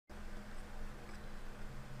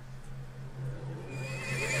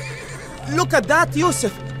Look at that,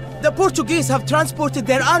 Yusuf! The Portuguese have transported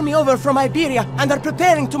their army over from Iberia and are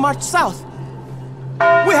preparing to march south.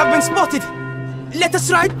 We have been spotted! Let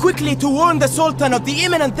us ride quickly to warn the Sultan of the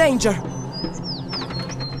imminent danger!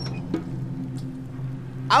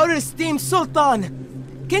 Our esteemed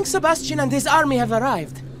Sultan! King Sebastian and his army have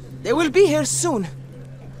arrived. They will be here soon.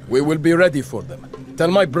 We will be ready for them.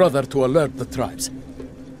 Tell my brother to alert the tribes.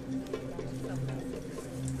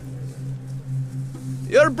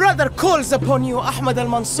 Your brother calls upon you, Ahmad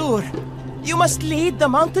al-Mansur. You must lead the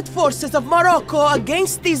mounted forces of Morocco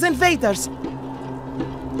against these invaders.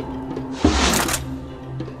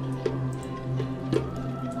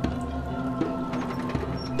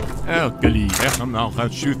 Elkeli, echt nou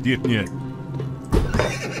gaat shoot dit niet.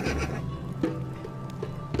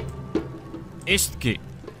 Istki.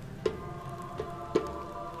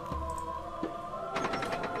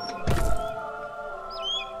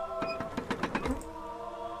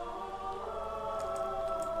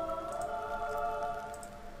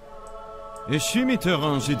 Is je met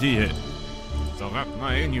onze die? Zo gaat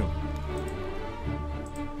maar in jou.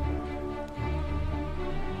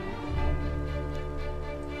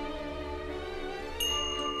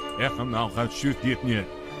 Echt nou gaat shoot dit niet.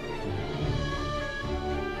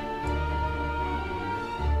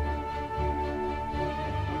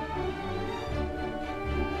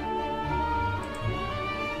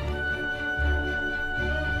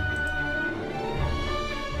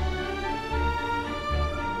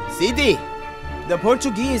 Sidi, the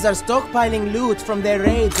Portuguese are stockpiling loot from their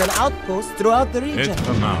raids and outposts throughout the region.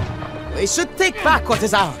 We should take back what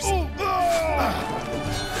is ours.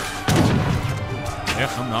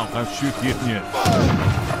 Echt nou gaat shoot dit niet.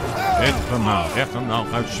 Echt nou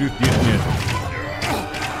gaat shoot dit niet.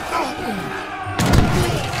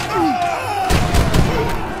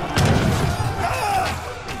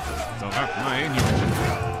 Zo gaat maar in jou.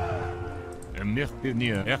 En nicht dit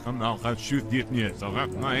niet. Echt nou gaat shoot dit niet. Zo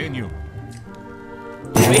gaat maar in jou.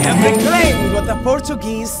 We have reclaimed what the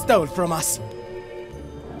Portuguese stole from us.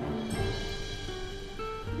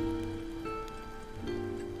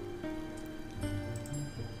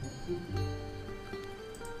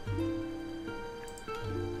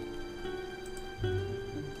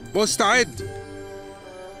 مستعد.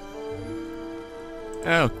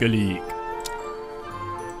 Elkeliek.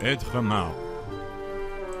 Het gemaal.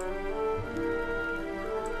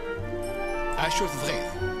 أشوف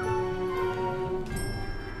ضغيث.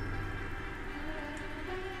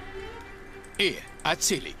 إيه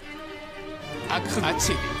أتسيلي. أخذ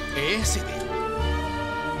أتسيلي. إيه سيدي.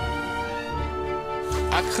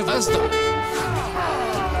 أخذ أصدق.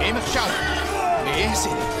 إيه مخشاوي. إيه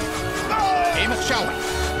سيدي. إيه مخشاوي.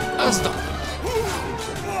 أصدق.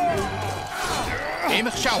 إيه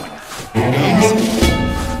مخشاوي. إيه سيدي.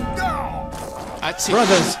 أتسيلي.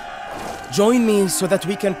 Brothers, join me so that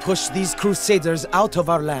we can push these crusaders out of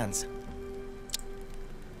our lands.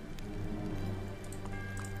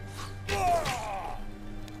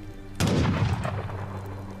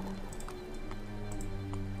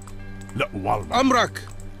 لا والله. أمرك.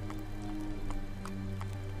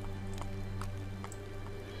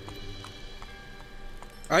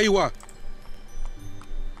 أيوة.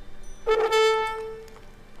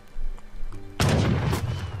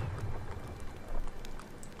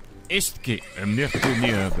 Istki, nicht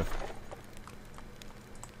nieder.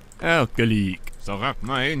 Elkeliek, zo gaat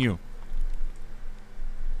maar in jou.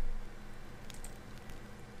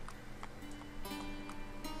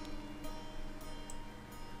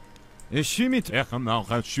 Is je met echt nou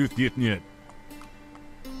gaat shoot dit niet.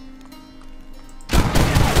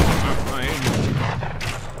 Gaat maar in jou.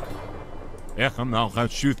 Echt nou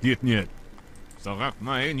gaat shoot dit niet. Zo gaat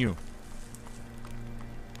maar in jou.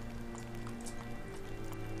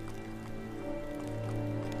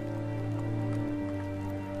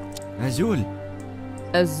 Azul.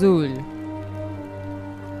 Azul.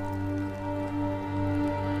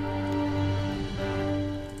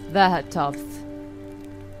 ذهب.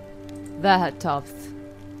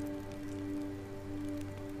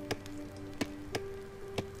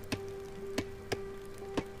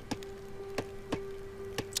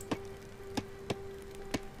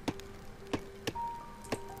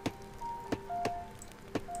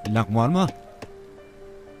 Lakmalma.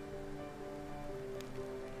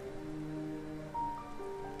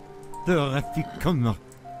 Dörren kommer.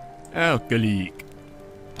 Elkeliek.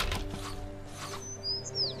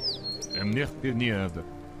 Nicht nieder.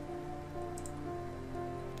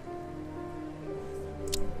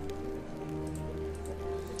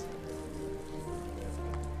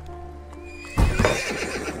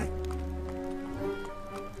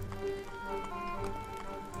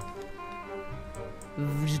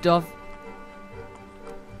 Vzdov.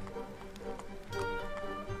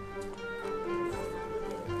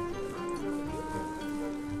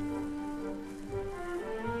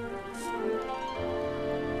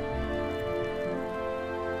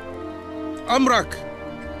 أمرك.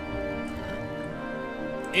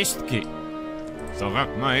 Istki. Zorak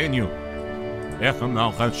ma enju. Echem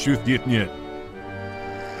al gaat shoot dit niet.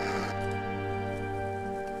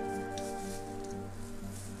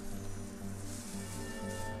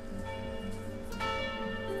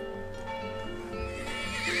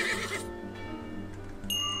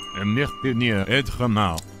 En nicht niet het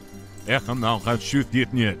gemaal. Echem al gaat shoot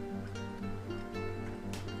dit niet.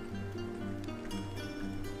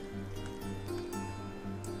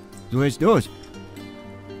 Du ist durch.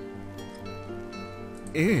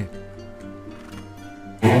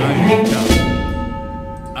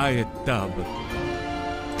 Ayetab.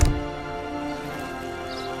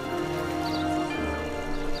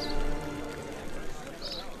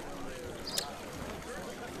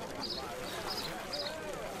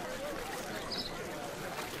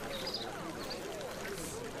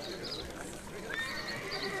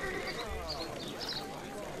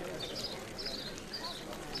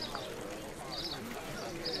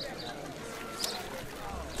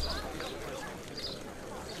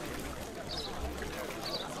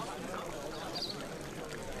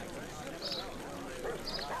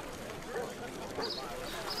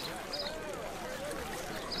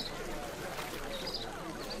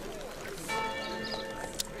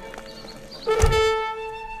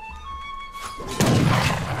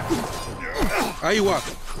 أيوة.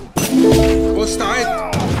 مستعد.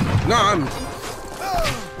 نعم.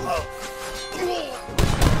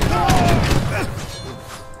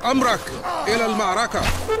 أمرك. إلى المعركة.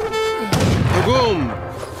 هجوم.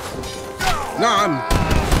 نعم.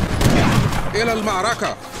 إلى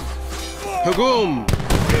المعركة. هجوم.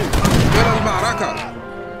 إلى المعركة.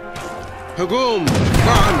 هجوم.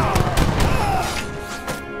 نعم.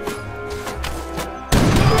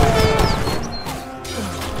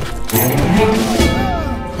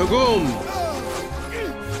 هجوم.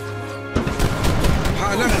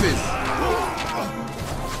 هنفذ.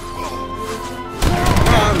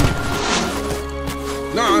 نعم.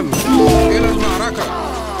 نعم. إلى المعركة.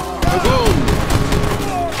 هجوم.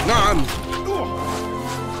 نعم.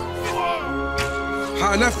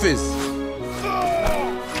 هنفذ.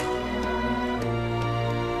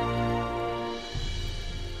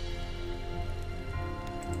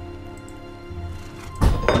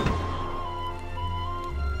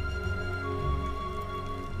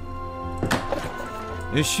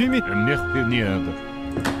 الشمت. Nicht niet.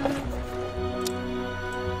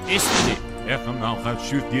 Istki. Echem al gaat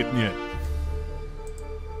shoot dit niet.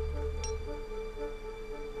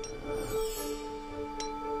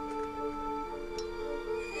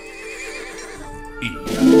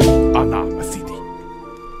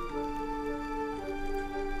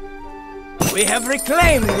 We have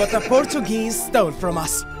reclaimed what the Portuguese stole from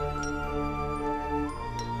us.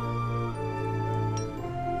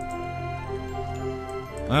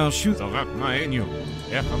 I'll shoot. Zorak ma enju.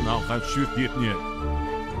 Echem al gaat shoot dit niet.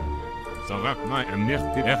 Zorak ma en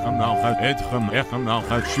nicht echem al gaat etchem echem al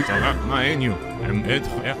gaat shoot. Zorak ma enju. En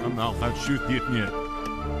echem al gaat shoot dit niet.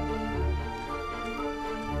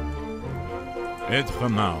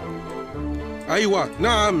 Etchem al. أيوة.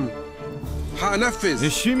 نعم. هنفذ.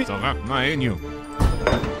 الشمت. Zorak ma enju.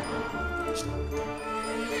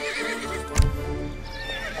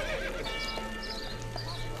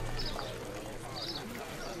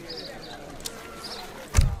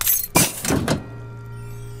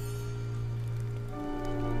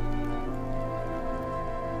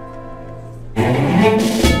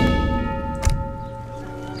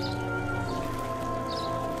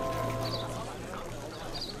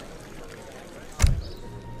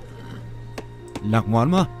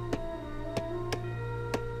 Lakmalma.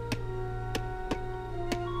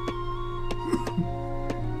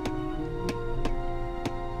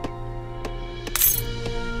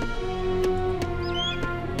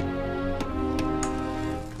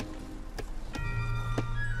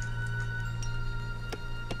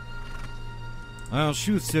 I'll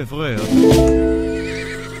shoot, c'est vrai.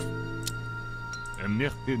 En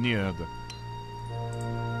nicht niet.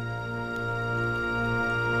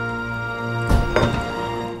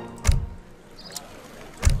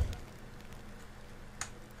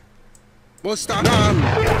 مستعد. نعم.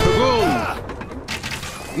 هجوم.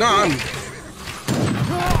 نعم.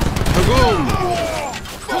 هجوم.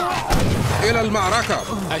 إلى المعركة.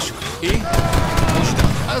 أشوف. إيه؟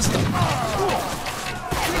 مشتاق. أصدق.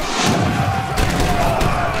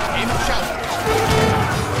 إيه مخشاف.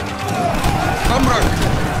 أمرك.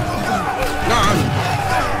 نعم.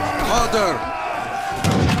 حاضر.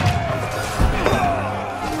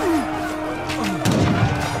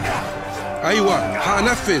 أيوة.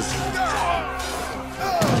 هنفذ.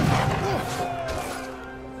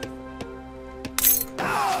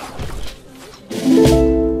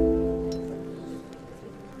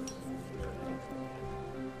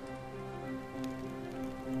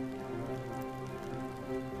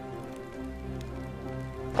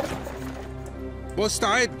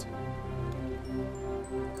 مستعد.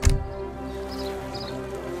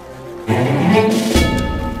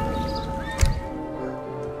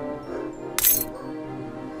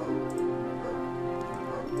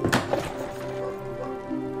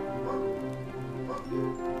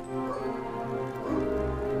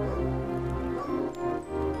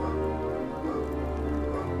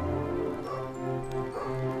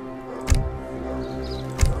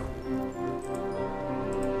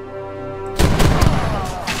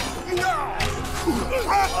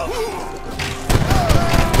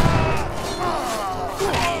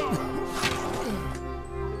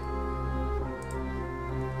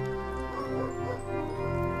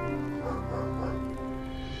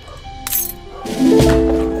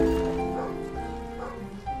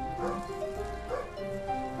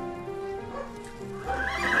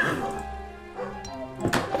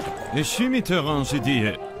 Eşimiteren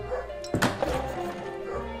diye.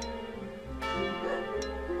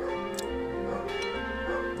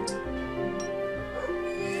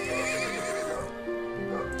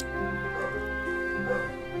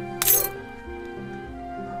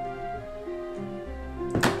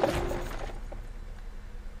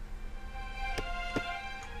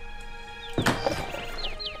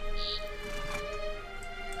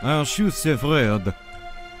 Archers sevred.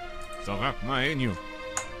 صغرت ما إنيو.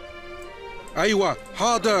 أيوة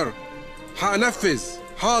حاضر. حأنفذ.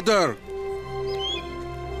 حاضر.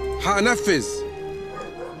 حأنفذ.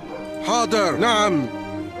 حاضر. نعم.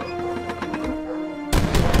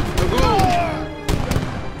 هجوم.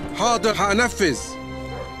 حاضر. حأنفذ.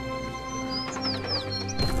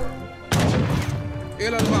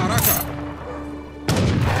 إلى المعركة.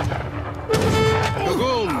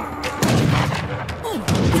 هجوم.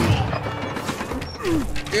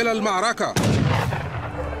 إلى المعركة.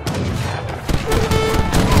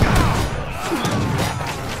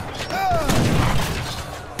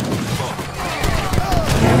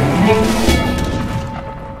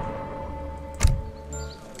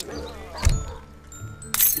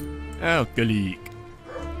 أكليك.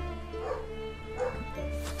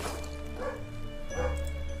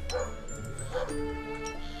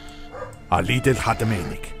 عليد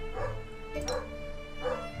الحتمانك.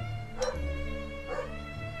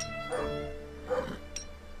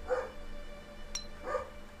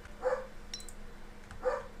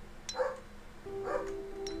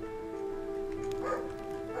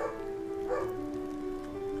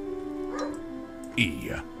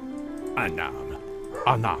 إيه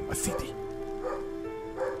أنام سيدي.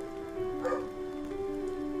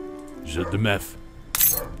 جد ماف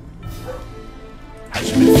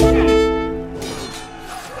هجمف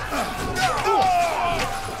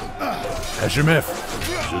هجمف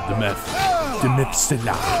جد ماف دمف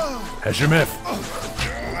سلاح هجمف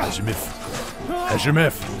هجمف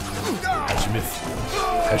هجمف هجمف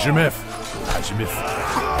هجمف هجمف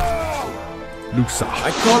لوسا.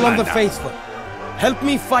 I call on the faithful. Help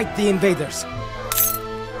me fight the invaders.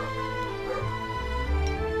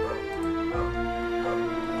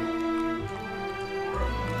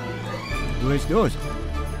 Dois dois.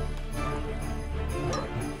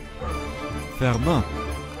 Fermant.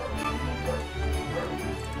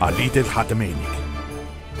 عليد الحتمانك.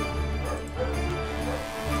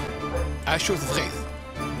 أشوف غيث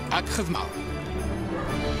أخذ معه.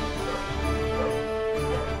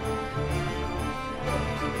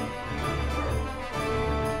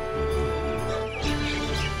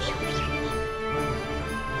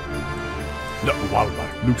 لا والله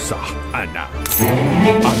لوسا أنا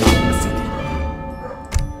سيدي.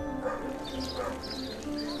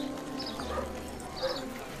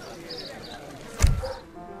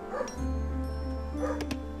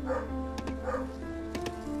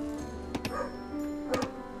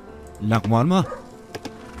 Normalement.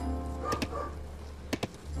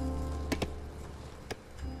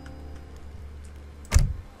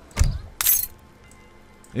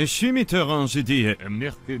 Eşimiteren diye.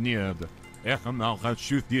 Neftenya. إحنا أخذ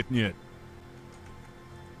شوف ديتنيت.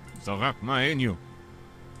 صغرت ما إنيو.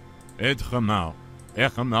 إدخل معه.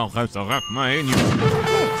 إحنا أخذ صغرت ما إنيو.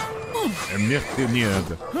 Neftenya.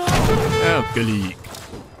 أكليك.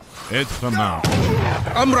 إدخل معه.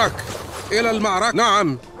 أمرك. إلى المعركة.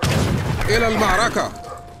 نعم. إلى المعركة.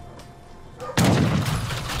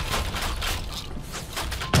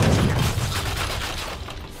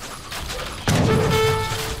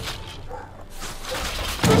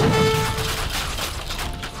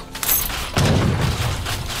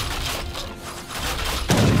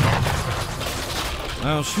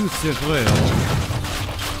 Archers sevred.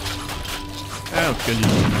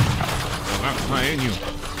 أكليك. صغرت ما إنيو.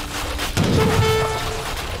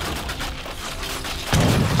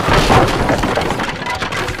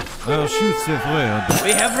 shoot c'est vrai.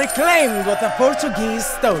 We have reclaimed what the Portuguese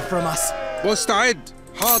stole from us. مستعد.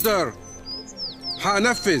 حاضر.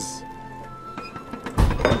 هنفذ.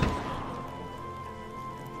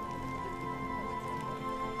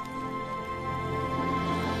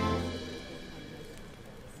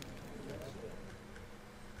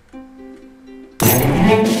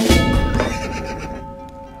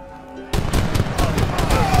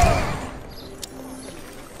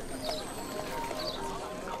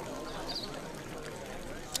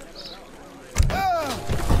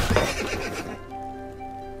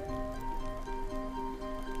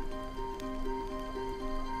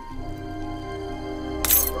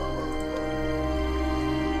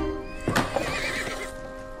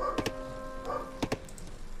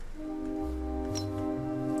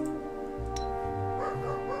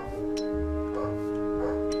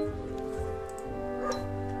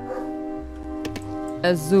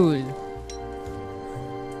 Azul.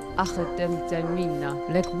 أخدم تلمينا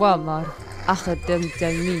لك وامر أخدم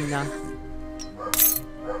تلمينا.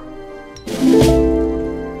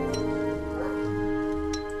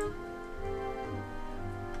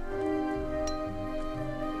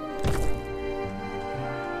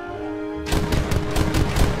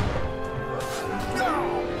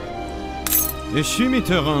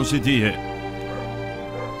 Eschimiter j'ai dit.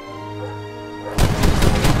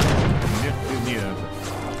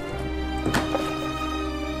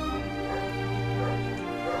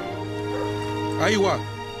 أيوة.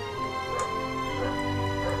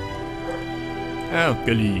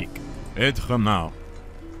 Elke ادخل معه.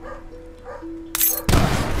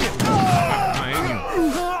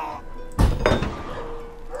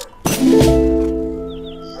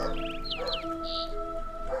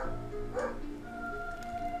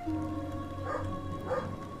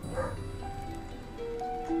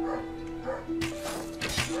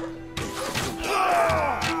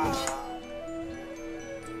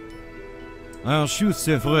 Un shoot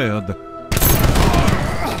c'est vrai.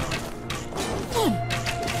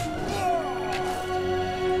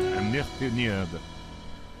 Neftenya.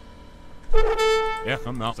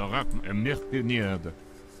 Echana Sarak Neftenya.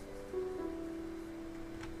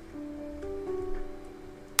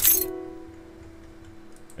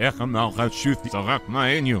 Echana gaat shoot Sarak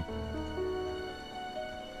Maenyu.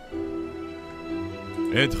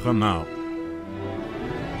 Edgemau.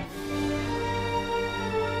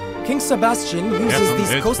 King Sebastian uses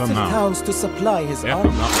these coastal towns to supply his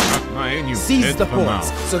army. Seize the ports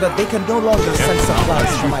so that they can no longer send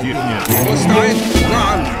supplies from Iberia. مستعد.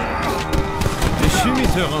 نعم.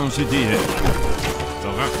 Eschimiter j'ai dit.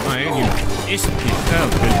 Sarak Maenyu. Istki.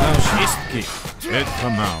 Istki.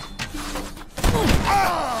 Edgemau.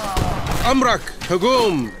 أمرك.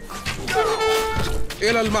 هجوم.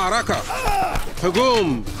 إلى المعركة.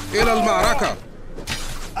 هجوم. إلى المعركة.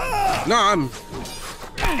 نعم.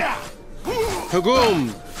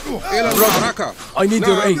 هجوم إلى المعركة. I need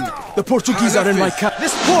your aid. The Portuguese are in my camp.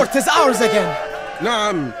 This port is ours again.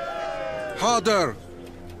 نعم. حاضر.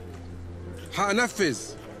 هنفذ.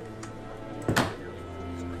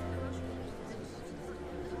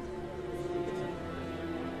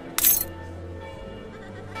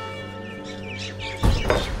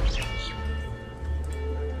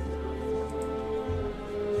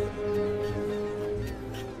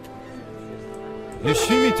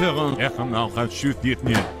 Eschimiter Echana gaat shoot dit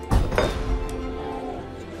niet.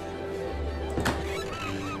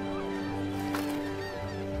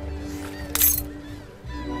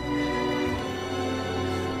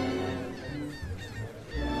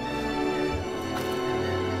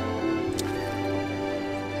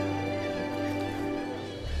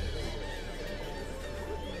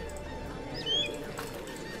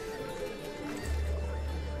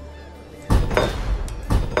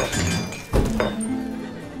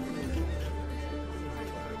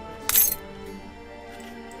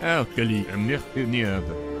 Elke Neftenya.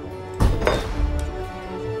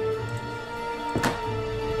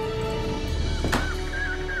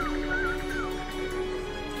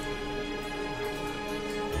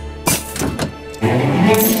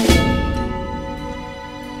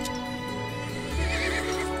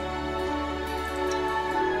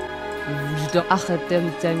 أخدم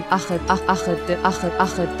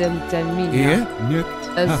تلمينا.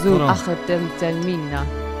 Azul أخدم تلمينا.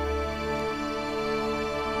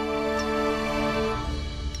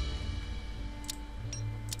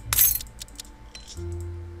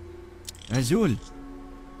 Azul.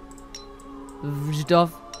 Vjdov.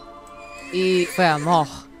 I فرماخ.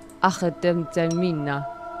 أخدم تلمينا.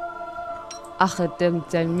 أخدم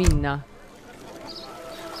تلمينا.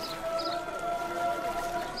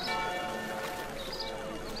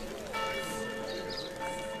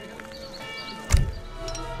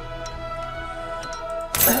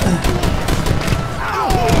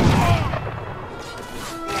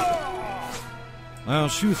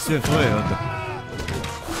 shoot c'est vrai.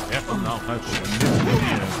 Echen nou gaat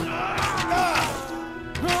Neftenya.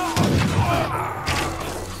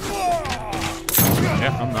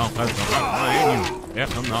 Echen nou gaat Neftenya.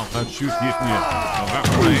 Echen nou gaat shoot dit neer.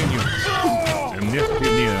 Neftenya.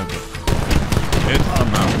 Neftenya. Het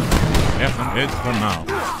gemaal. Echen het gemaal.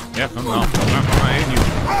 Echen nou gaat Neftenya.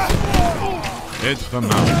 Het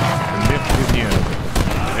gemaal. Neftenya.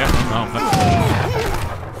 Echen nou gaat.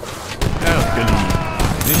 Elke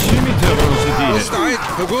الشيميتر جديد. مستعد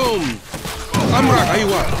هجوم. أمرك.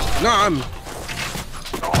 أيوة نعم.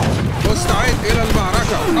 مستعد إلى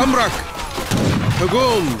المعركة. أمرك.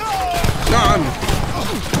 هجوم. نعم.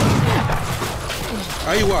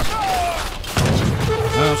 أيوة.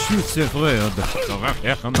 shoot c'est vrai.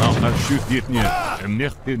 Echen nou gaat shoot dit neer.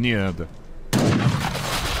 Neftenya.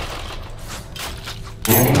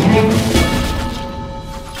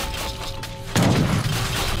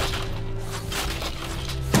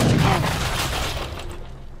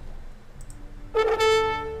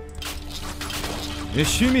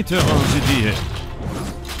 الشيميتر جديد.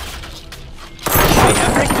 We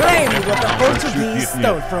have reclaimed what the Portuguese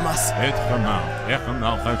stole from us. Het gemaal. Echen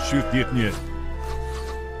nou gaat shoot dit neer.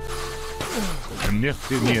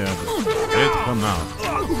 Neftenya. Het gemaal.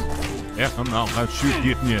 Echen nou gaat shoot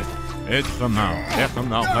dit neer. Het gemaal. Echen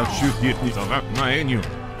nou gaat shoot dit neer. Neftenya.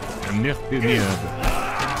 Neftenya.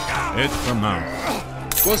 Het gemaal.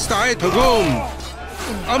 مستعد هجوم.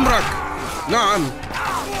 أمرك. نعم.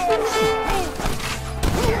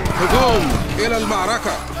 هجوم إلى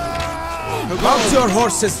المعركة. Mount your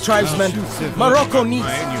horses, tribesmen. Morocco needs.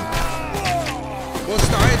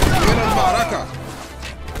 مستعد إلى المعركة.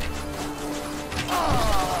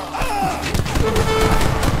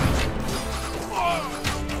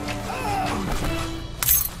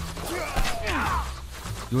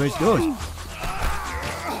 Du ist durch.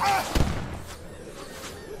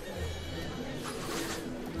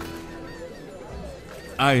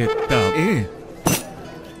 التاب.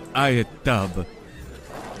 ايه التاب.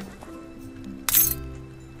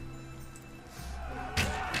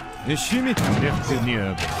 الشيميتر.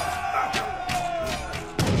 Neftenya.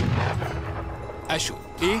 أشو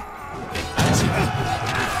إيه؟ أنزل.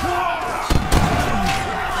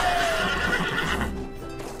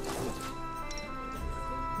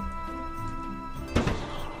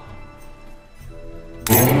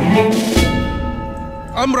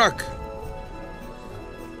 أمرك.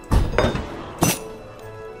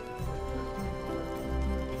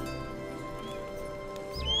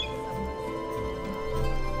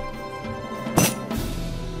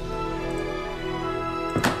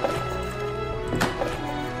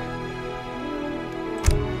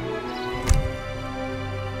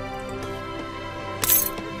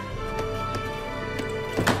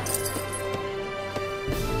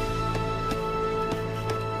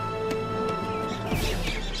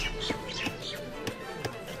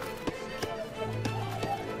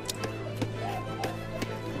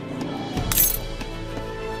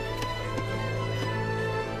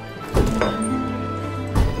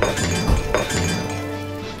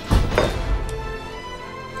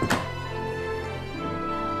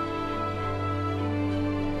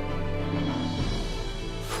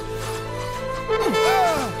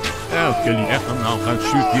 Elke echen nou gaat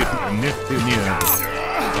shoot dit. Neftenya.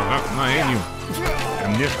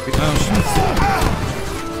 Neftenya.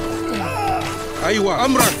 أيوة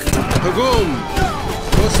أمرك. هجوم.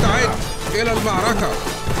 مستعد إلى المعركة.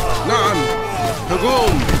 نعم.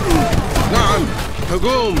 هجوم. نعم.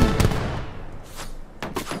 هجوم.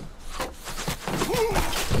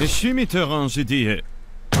 الشيميتر جديد.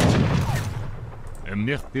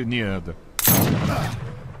 Neftenya.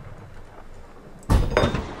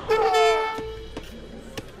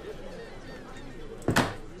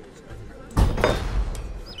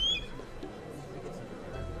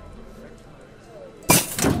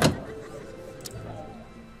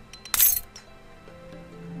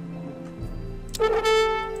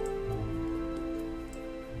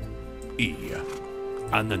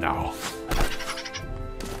 أنا now.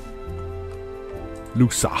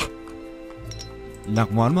 Lusa.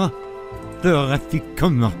 L'armoire theoretic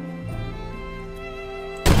comme.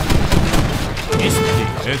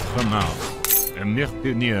 Het gemaal.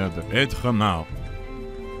 Neftenya. Het gemaal.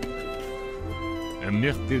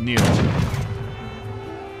 Neftenya.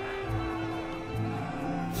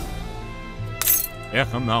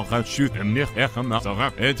 Echen nou gaat shoot. Echen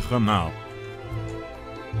nou. Het gemaal.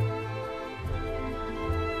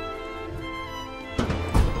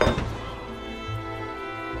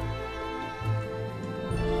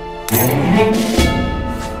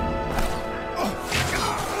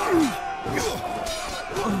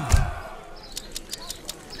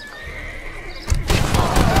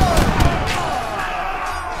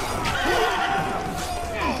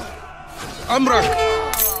 أمرك.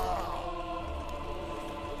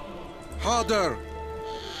 حاضر.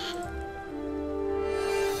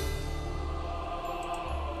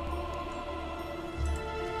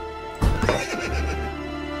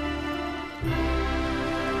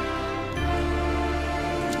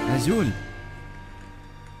 أزول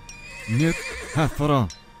نك هفرا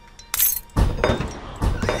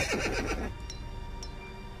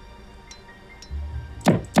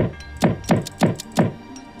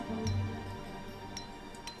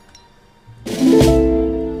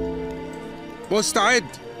مستعد.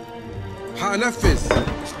 حأنفذ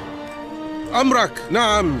أمرك.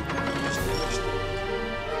 نعم.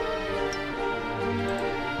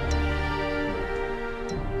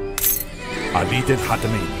 عليد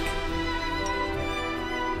الحتمينك.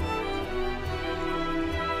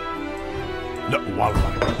 لا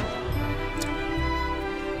والله.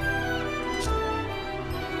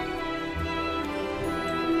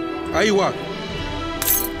 أيوة.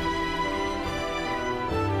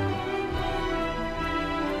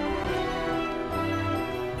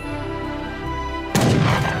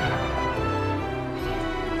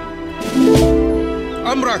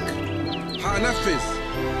 أمرك. حأنفذ.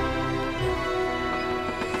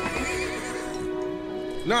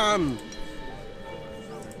 نعم.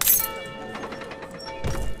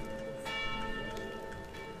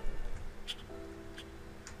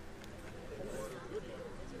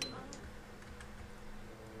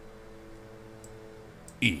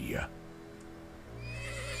 إيه.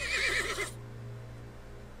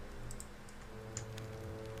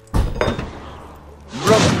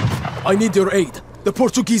 Brother, I need your aid. The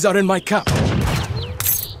Portuguese are in my camp.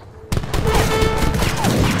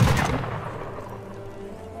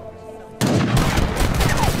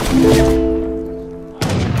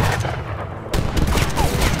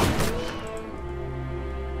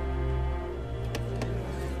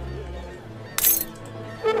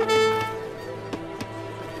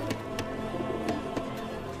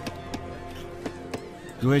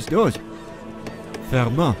 Dos.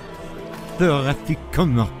 Ferma.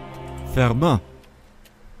 Dörrafikkommer. Ferma.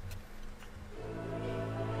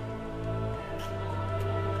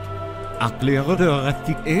 Acklere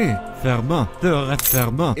dörrafik ferma.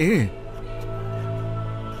 Ferma.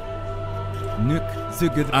 Nuk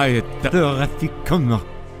zuged ayet. Dörrafikkommer.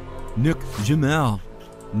 Nuk jemar.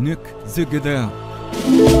 Nuk zugeder.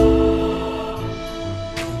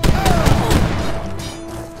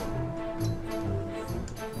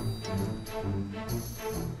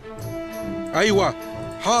 أيوة.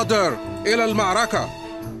 حاضر. إلى المعركة.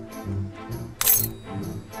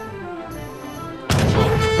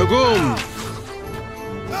 هجوم.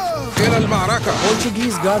 إلى المعركة.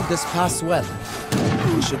 Portuguese guard this pass well.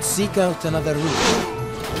 We should seek out another route.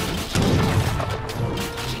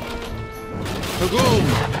 هجوم.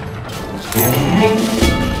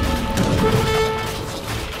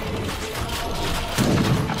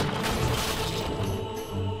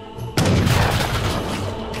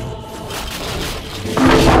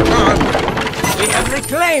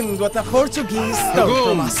 Reclaimed what the Portuguese stole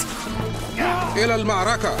from us. إلى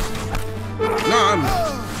المعركة. نعم.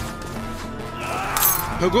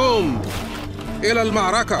 هجوم. إلى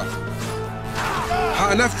المعركة.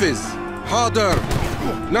 حأنفذ. حاضر.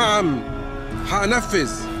 نعم.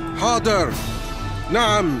 حأنفذ. حاضر.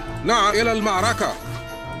 نعم. نعم. إلى المعركة.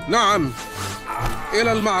 نعم.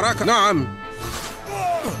 إلى المعركة. نعم.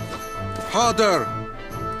 حاضر.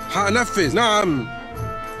 حأنفذ. نعم.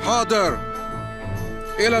 حاضر.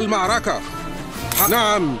 إلى المعركة.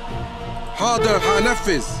 نعم. حاضر.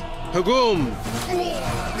 حأنفذ. هجوم.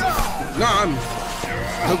 نعم.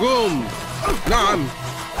 هجوم. نعم.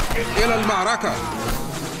 إلى المعركة.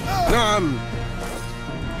 نعم.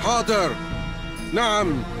 حاضر.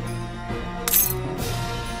 نعم.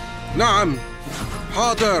 نعم.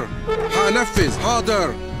 حاضر. حأنفذ.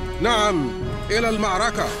 حاضر. نعم. إلى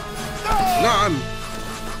المعركة. نعم.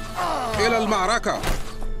 إلى المعركة.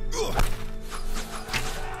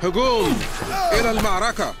 هجوم. إلى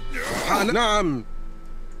المعركة. نعم.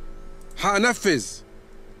 حأنفذ.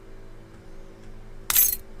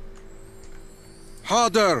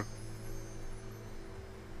 حاضر.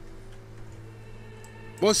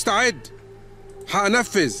 مستعد.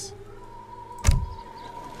 حأنفذ.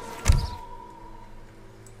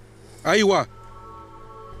 أيوة.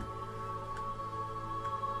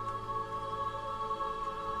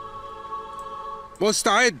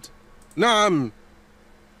 مستعد. نعم.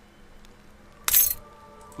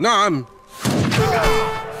 نعم.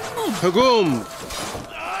 هجوم.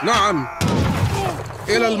 نعم.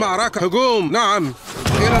 إلى المعركة. هجوم. نعم.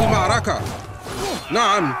 إلى المعركة.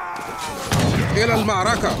 نعم. إلى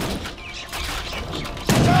المعركة.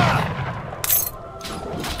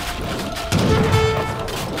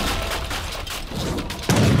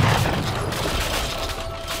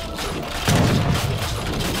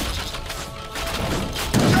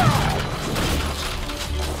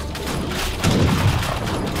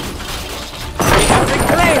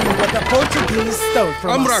 Portuguese stole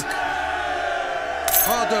from أمرك. us.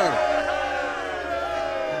 حاضر.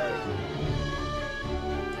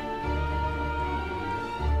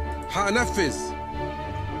 حأنفذ.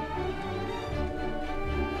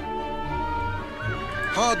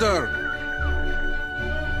 حاضر.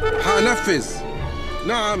 حأنفذ.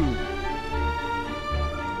 نعم.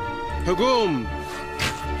 هجوم.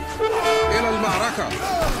 إلى المعركة.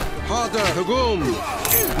 حاضر. هجوم.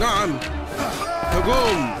 نعم.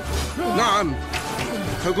 هجوم. نعم.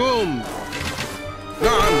 هجوم.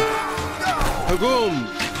 نعم. هجوم.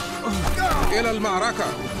 إلى المعركة.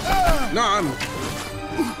 نعم.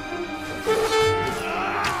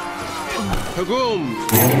 هجوم.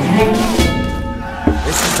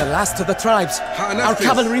 This is the last of the tribes. Our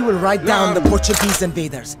cavalry will ride down the Portuguese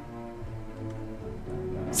invaders.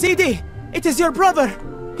 Sidi, it is your brother.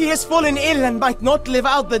 He has fallen ill and might not live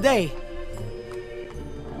out the day.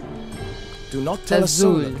 Do not tell a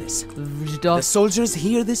soul of this. The soldiers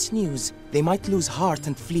hear this news. They might lose heart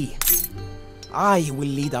and flee. I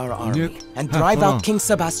will lead our army and drive out King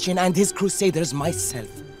Sebastian and his crusaders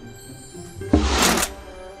myself.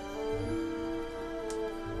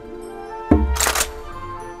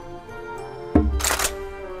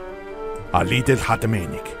 عليد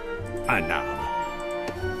الحتمينك. أنا.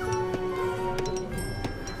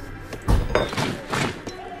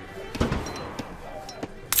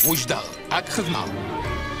 وجدار أخذ معه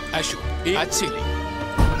أشو أتسيلي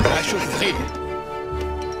أشو غير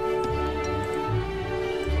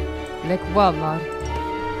لك وامر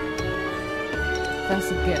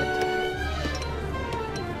That's good.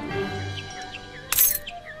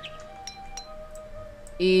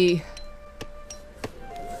 I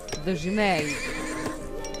wyżnej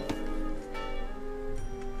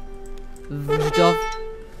wżdow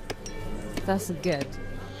That's good.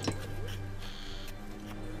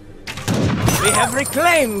 We have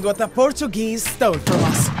reclaimed what the Portuguese stole from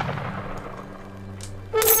us.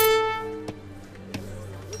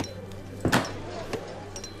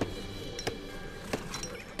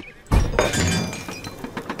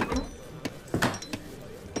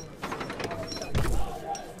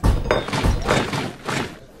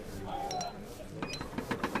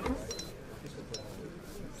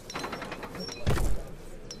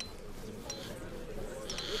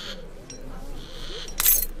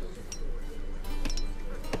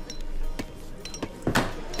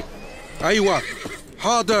 أيوة.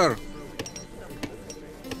 حاضر.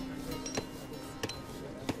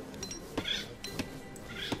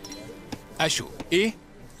 أشو إيه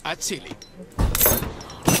أتسيلي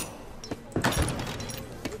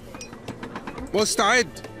مستعد.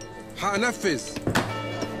 حأنفذ.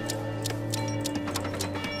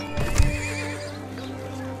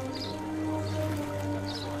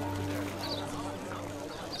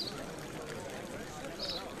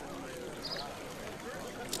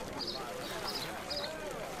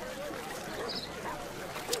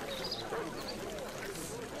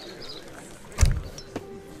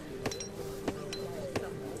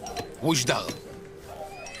 وجدار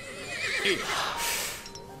إيه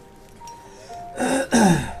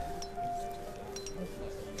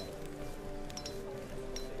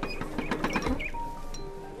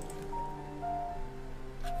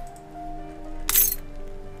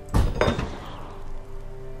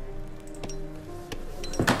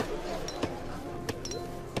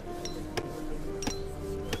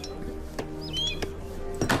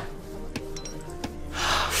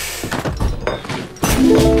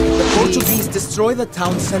Portuguese destroy the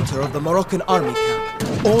town center of the Moroccan army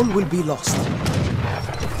camp. All will be lost.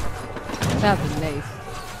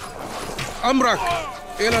 أمرك.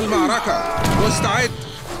 إلى المعركة. مستعد.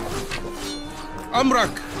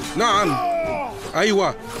 أمرك. نعم.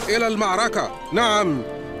 أيوة. إلى المعركة. نعم.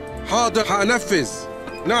 حاضر. حأنفذ.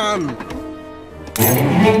 نعم.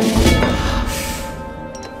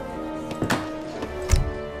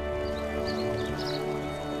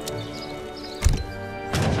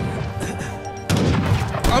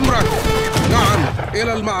 أمرك. نعم.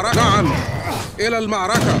 إلى المعركة. نعم. إلى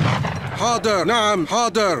المعركة. حاضر. نعم.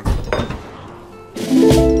 حاضر.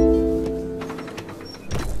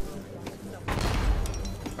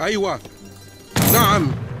 أيوة.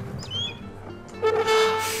 نعم.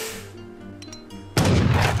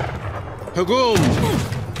 هجوم.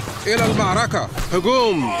 إلى المعركة.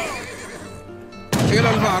 هجوم. إلى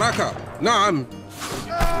المعركة. نعم.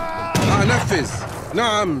 أنفذ.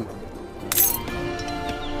 نعم.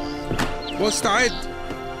 مستعد.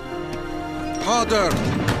 حاضر.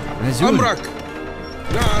 أمرك.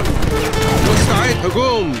 نعم. مستعد.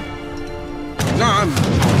 هجوم. نعم.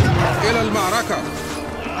 إلى المعركة.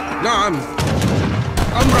 نعم.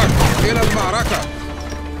 أمرك. إلى المعركة.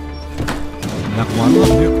 لك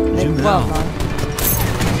جماعة.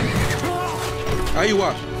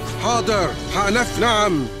 أيوة حاضر حنف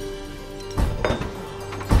نعم.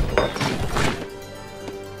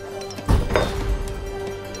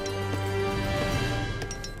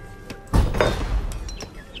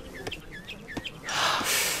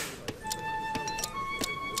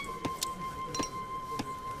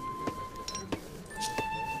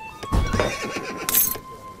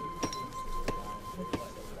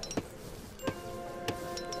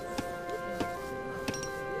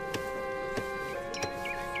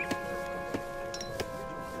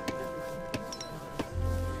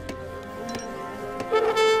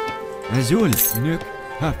 أزول نك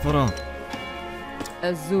هفرا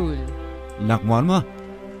أزول لك مالما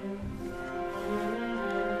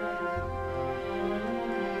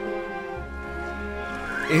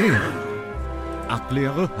إيه عقلي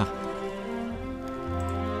غها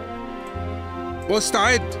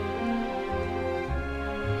مستعد.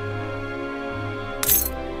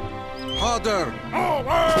 حاضر.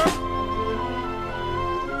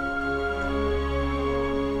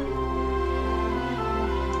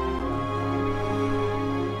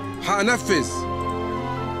 حنفذ.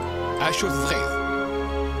 أشو الثغيث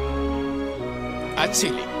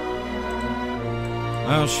أتسيلي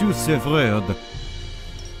أشو سفريد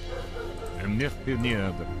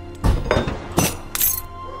Neftenya.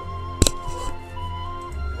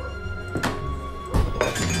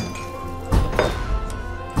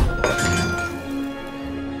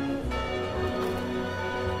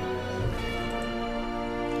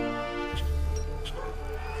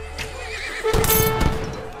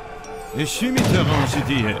 الشي مترانجي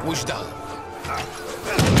ديه وش دار؟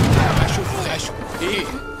 أشو إيه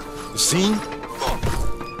Sim.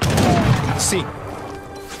 Sim.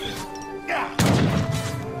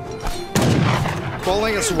 Qual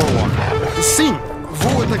é a sua ordem? Sim.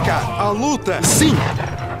 Vou atacar. À luta! Sim.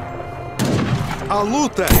 À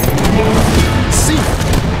luta! Sim.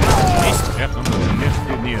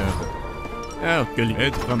 Neftenya. Aquele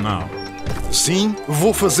Edramau. Sim,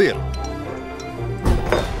 vou fazer.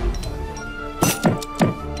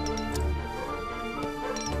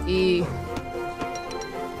 E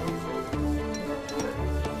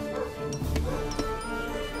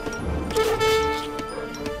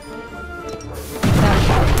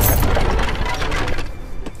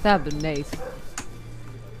ثاب النيف.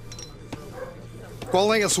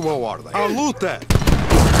 Qual é a sua ordem? À luta.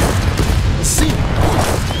 Sim,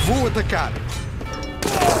 vou atacar.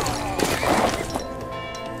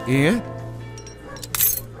 إيه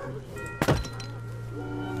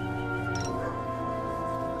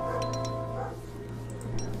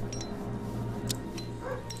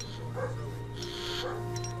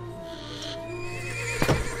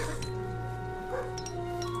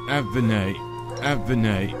أبني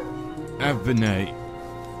أبني أبني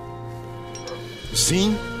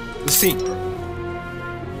Sim, sim.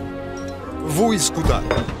 Vou executar.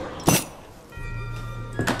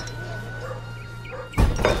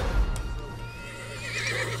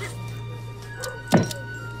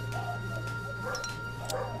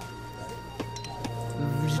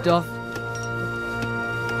 Vždov.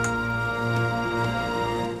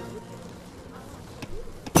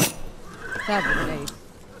 ثاب النيف.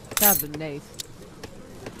 ثاب النيف.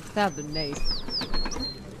 ثاب النيف.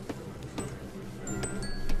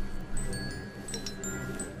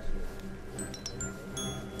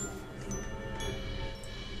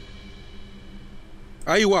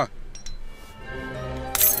 أيوة.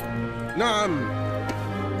 نعم.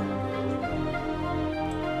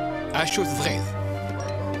 أشو الثغيث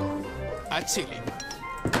أتسيلي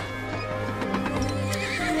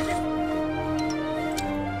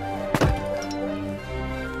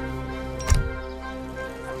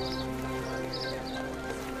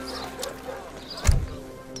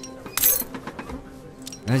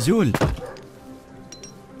أزول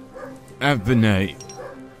أبني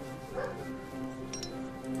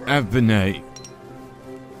أبني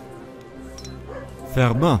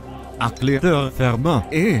فرما عقلي فرما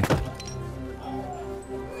إيه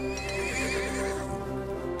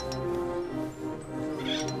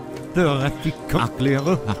ثغتك عقلي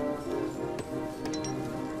غها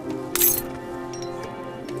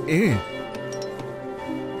إيه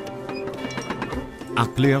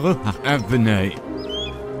عقلي غها أبني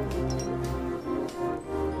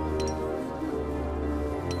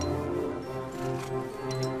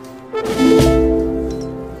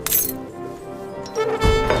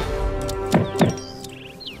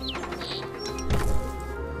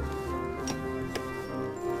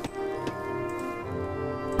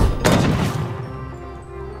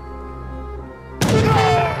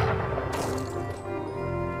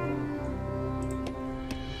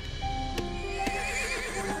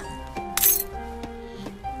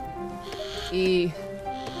إيه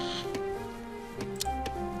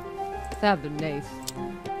ثاب النيف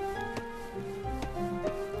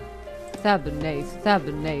ثاب النيف ثاب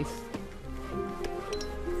النيف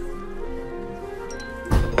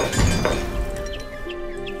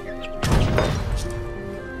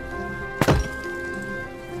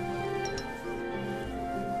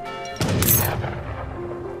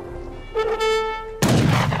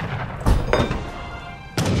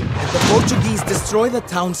Portuguese destroy the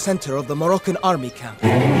town center of the Moroccan army camp. All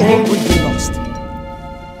will be lost.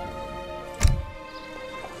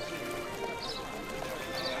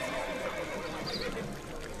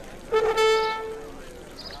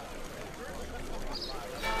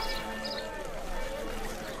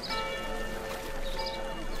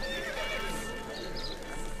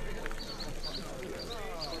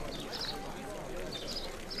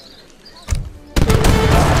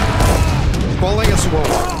 Qual é a sua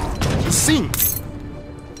ordem? Sim!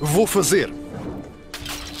 Vou fazer.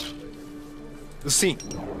 Sim.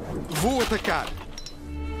 Vou atacar.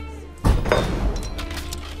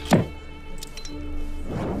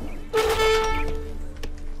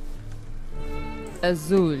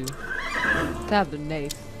 Azul ثاب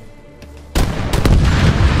النيف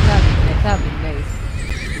ثاب النيف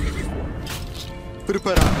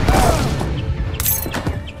Preparado.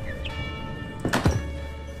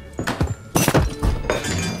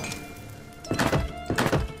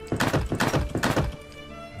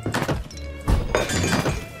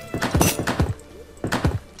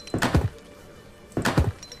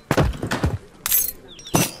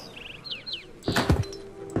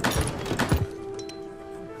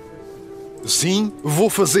 Sim, vou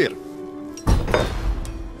fazer.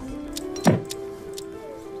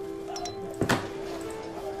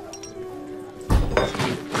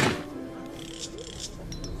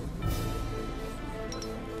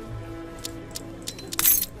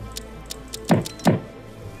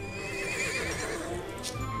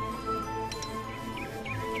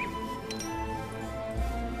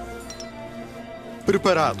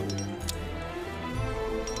 Preparado.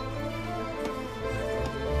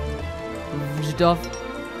 وجدوف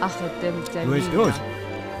أخدم Dois, dois.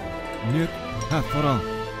 تمينا Nuk hafra.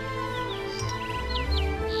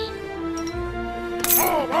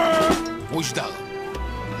 وجدار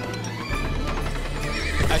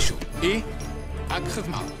أشو إيه أخذ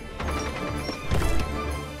معه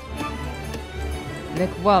لك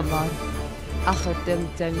وامر أخدم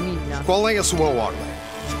تمينا Qual é a sua ordem?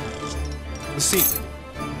 Sim.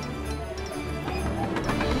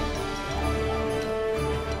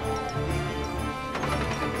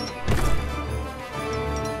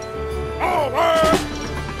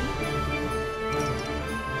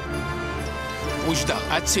 وجدار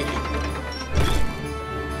أتسيلي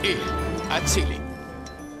إيه أتسيلي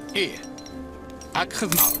إيه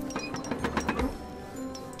أخذ معه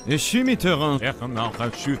Eschimiteran. Ik ga nou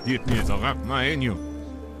gaan shoot dit niet, zo raak maar in jou.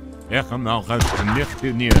 Ik ga nou gaan vernicht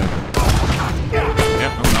dit niet. Ik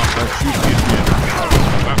ga nou gaan shoot dit niet. Zo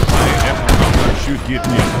raak maar in, ik ga nou gaan shoot dit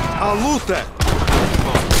niet. À luta!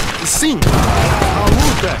 Sim! À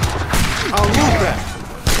luta! À luta!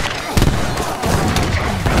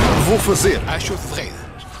 Vou fazer. أشو تغيظ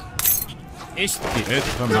Is het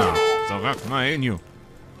gemaal, zo raak maar in jou.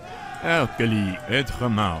 Elke lie, het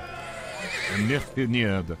gemaal. Vernicht dit niet.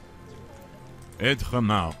 Het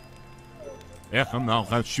gemaal. Ik ga nou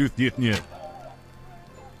gaan shoot dit niet.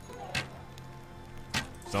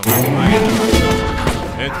 Zo raak maar in.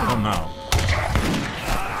 Het gemaal.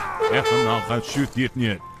 Ik ga nou gaan shoot dit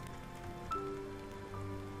niet.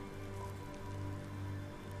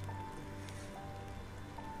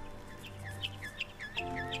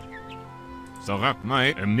 Zo raak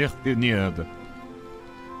mij en nicht dit niet.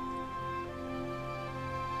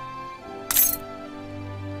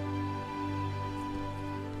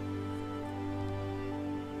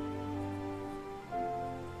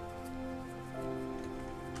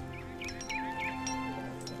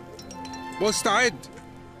 مستعد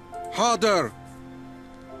حاضر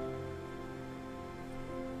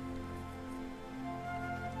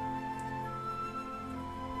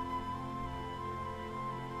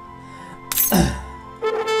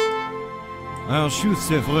Shoot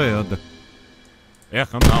c'est vrai. Ik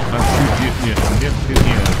ga nou gaan shoot dit niet. Nicht dit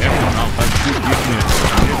niet. Ik ga nou gaan shoot dit niet.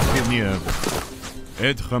 Nicht dit niet.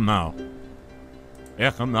 Het gemaal.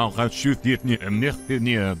 Ik ga nou gaan shoot dit niet. Nicht dit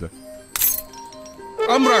niet.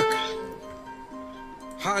 أمرك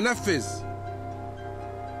حأنفذ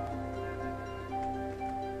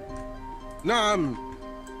نعم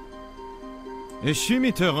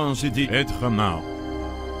Eschimiteran, j'ai dit. Het gemaal.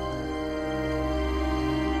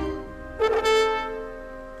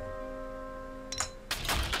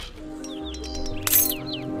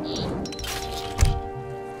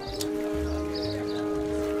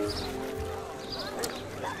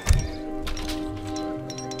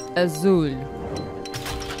 azul.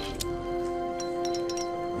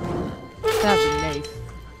 ثابت ليث.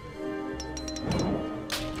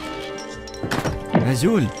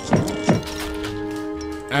 azul.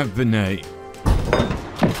 أبناء.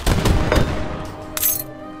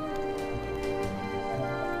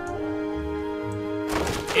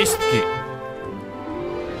 استي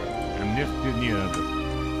أم نفتني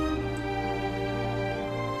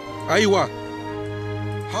أيوة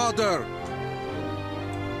حاضر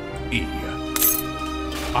إيه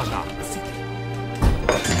أنا سيدي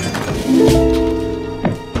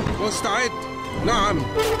مستعد نعم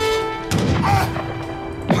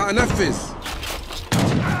هنفذ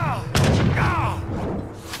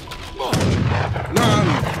نعم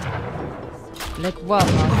لك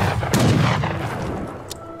واضح.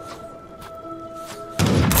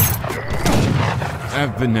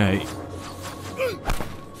 أبناء.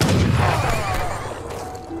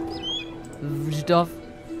 وجدوف.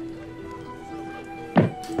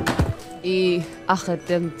 إيه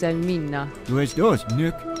أخدم تلمينا. دوش دوش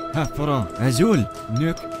نك هفرا azul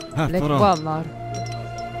نك لك هفرا. وامر.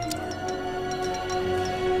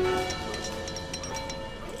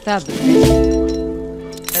 ثابت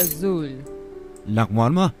azul. لك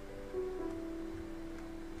وارما.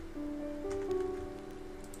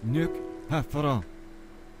 نك هفرا.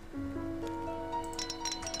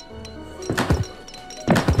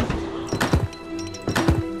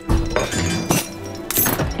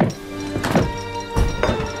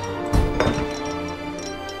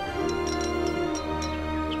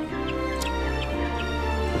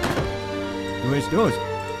 دوش دوش.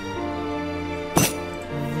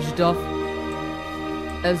 وجدوف.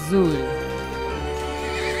 azul.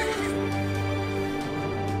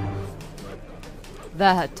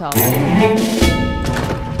 ذا التاب.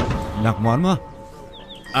 لك وارما.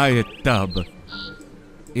 آية تاب.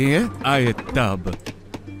 إيه آية تاب.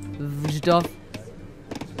 وجدوف.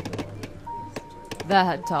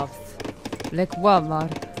 ذا التاب. لك وامر.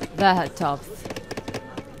 ذا التاب.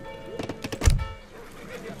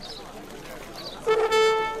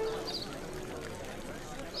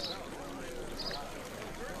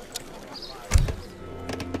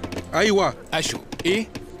 أيوة أشو إيه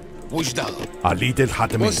وش دار عليد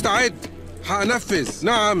الحتمين مستعد هنفذ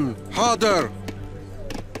نعم حاضر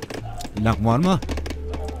لك وارما.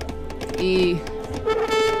 إيه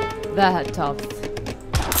ذا التاب.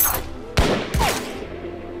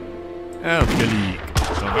 أبليك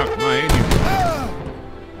صدقنا عيني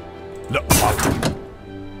لا حاضر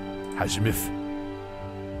هجمف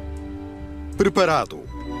Preparado.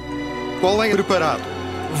 Qual é preparado?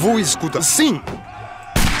 Vou executar. Sim!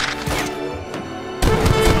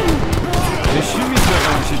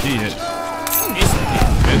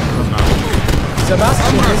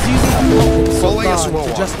 Sebastian is using a puppet Qual é a sultan sua to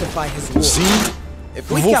ordem? justify his war. Sim!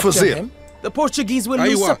 If we Vou capture fazer. him, the Portuguese will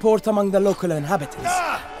lose أيوة. support among the local inhabitants.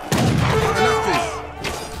 هنفذ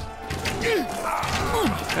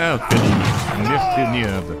أبليك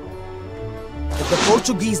نفتني If the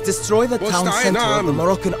Portuguese destroy the town مستعد، center of نعم. the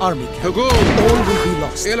Moroccan army camp, هجوم all will be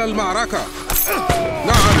lost. إلى المعركة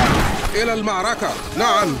نعم إلى المعركة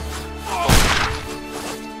نعم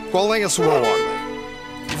Qual é a sua ordem?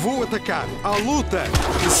 Vou atacar. À luta!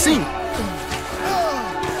 Sim!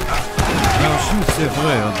 Non, shoot, c'est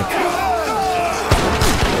vrai.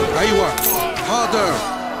 أيوة حاضر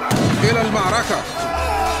إلى المعركة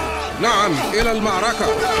نعم إلى المعركة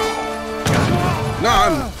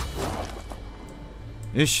نعم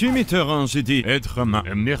Et je suis mitterrand, j'ai dit.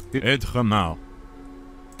 être mort.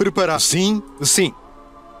 Preparar. Sim, sim.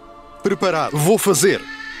 Preparado. Vou fazer.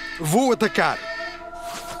 Vou atacar.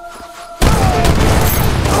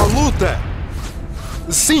 À luta!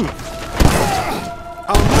 Sim!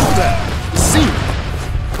 À luta! Sim!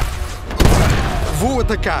 Vou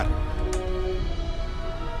atacar.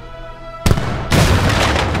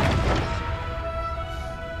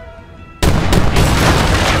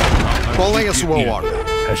 Qual é a sua ordem?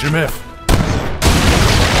 هجمف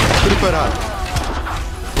Preparado.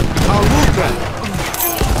 À luta!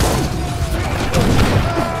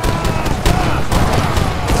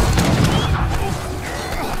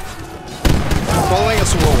 Qual é a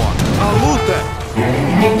sua ordem? À luta!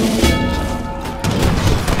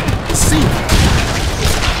 Sim!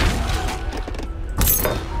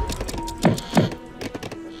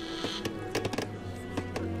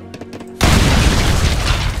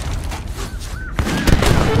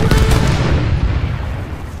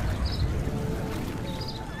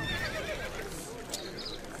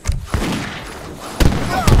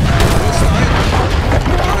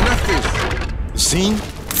 هنفذ Sim!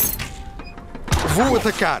 Vou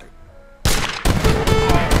atacar!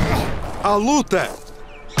 À luta!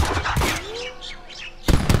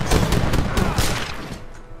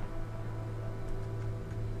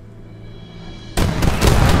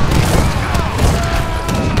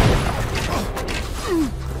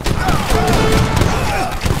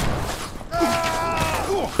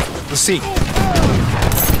 Sim.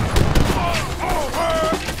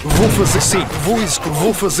 Vou fazer, sim.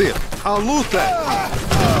 Vou fazer. À luta.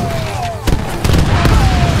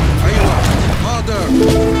 أيوة حاضر.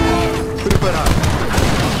 Preparado.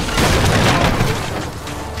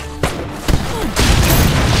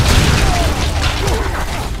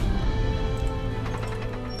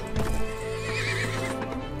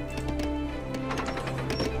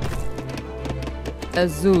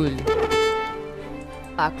 Azul.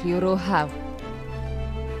 Aklirohav.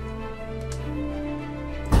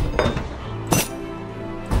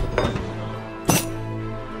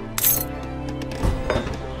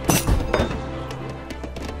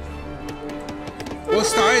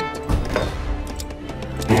 واستعد.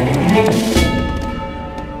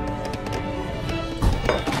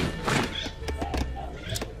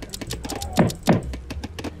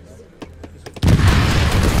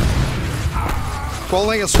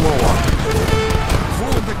 Qual é a sua ordem?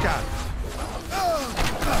 Vou atacar.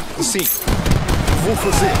 Sim. Vou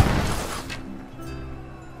fazer.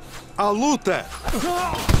 À luta.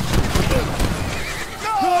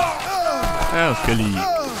 Aquele.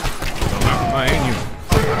 Tamanho.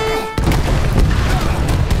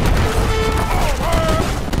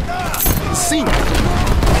 Sim.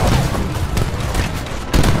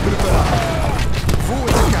 Preparado. Vou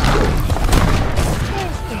atacar.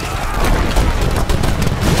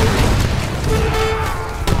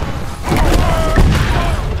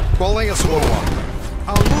 Qual é a sua ordem?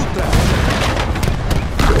 À luta!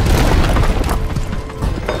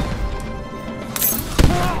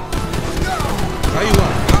 أيوة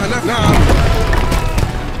حالف. نعم.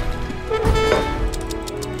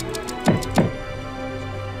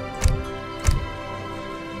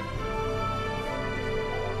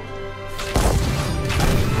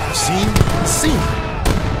 Sim, sim.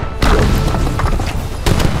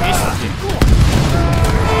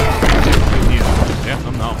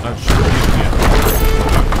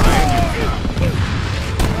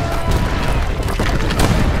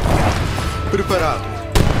 Preparado.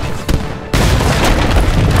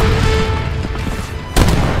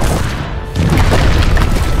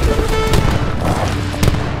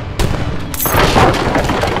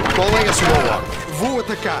 Qual é a sua ordem? Vou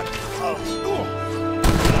atacar.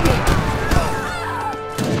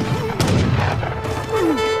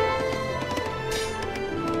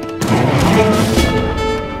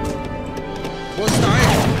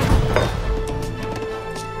 واستعد.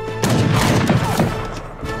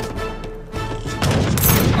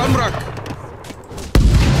 أمرك.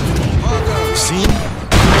 حاضر. Sim.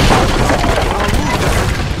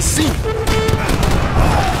 Sim.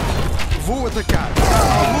 Vou atacar.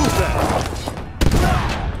 À luta.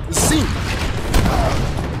 Sim.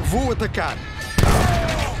 Vou atacar.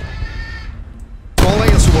 Qual é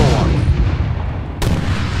a sua ordem?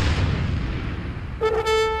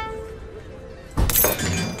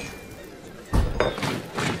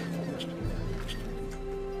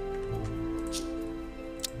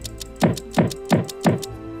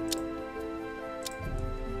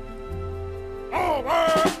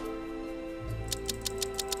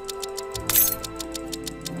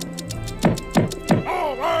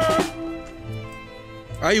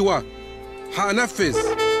 أيوة حنفذ.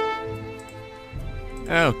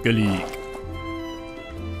 Aquele.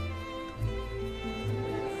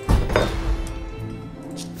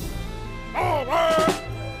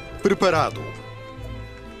 Preparado.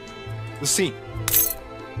 Sim.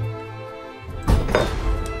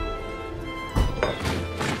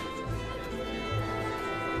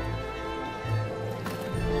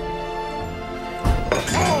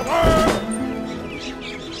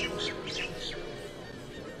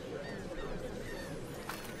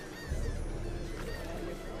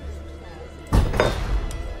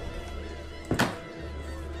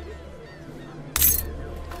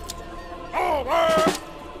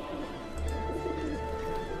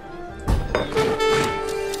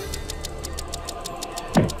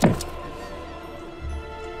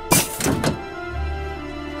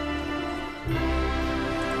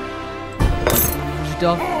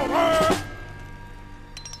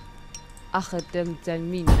 أخدم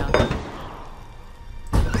تلمينا.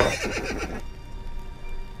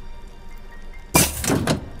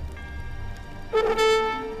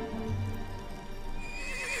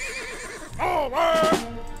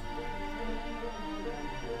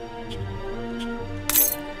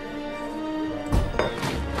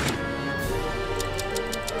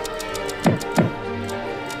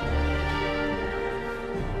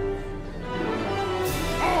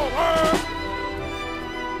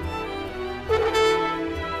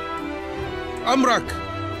 أمرك.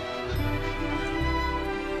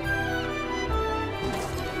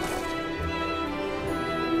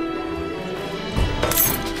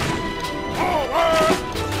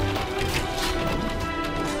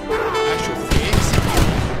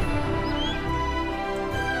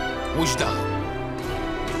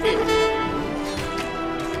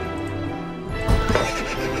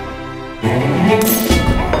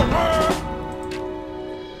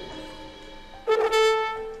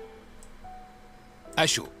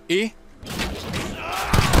 أشو إيه؟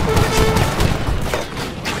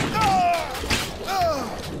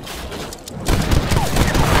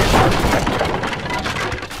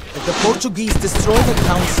 If the Portuguese destroy the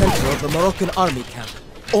town center of the Moroccan army camp,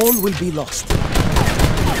 all will be lost.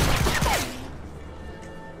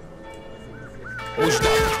 وجدة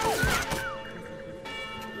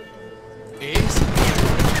إيه؟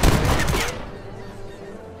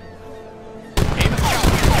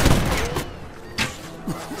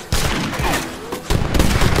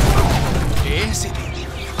 إيه سيدي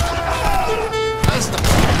أصدق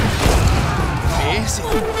إيه سيدي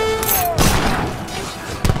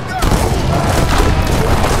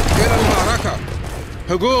إلى المعركة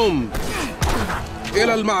هجوم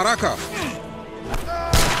إلى المعركة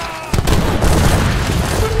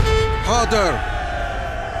حاضر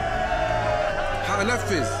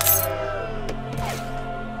هنفذ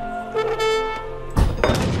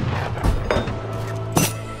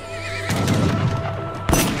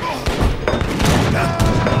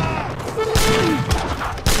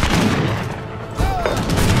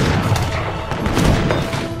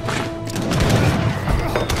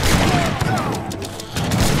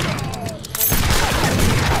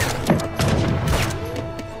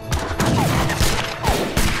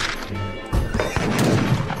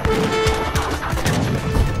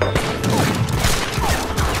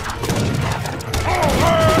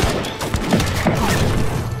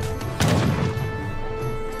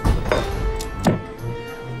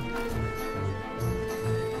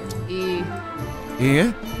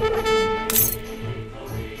إيه؟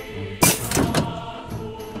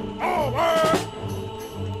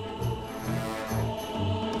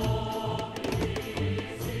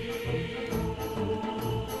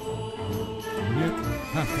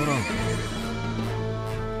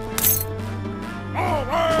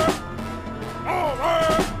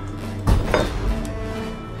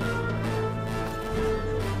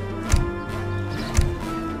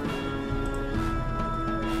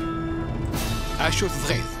 أشو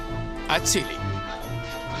ثغيث أتسيلي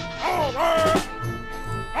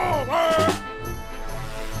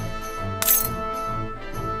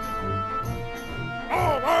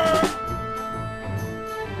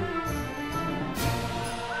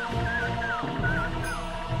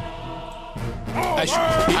أشو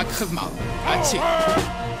أكخذ معه أتسيلي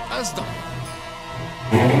أصدق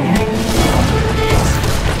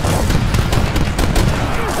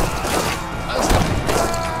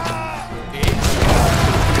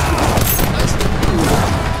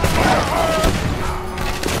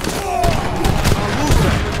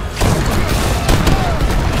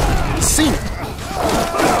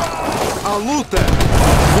A luta!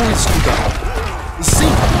 Vou escutar.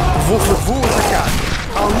 Sim, vou atacar.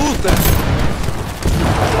 A luta!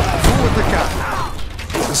 Vou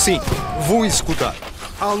atacar. Sim, vou escutar.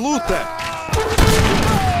 A luta!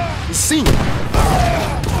 Sim,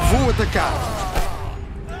 vou atacar.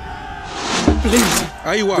 Please,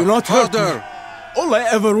 أيوة do not hurt me. حاضر All I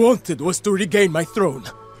ever wanted was to regain my throne.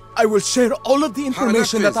 I will share all of the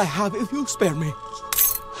information that I have if you spare me.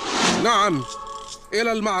 نعم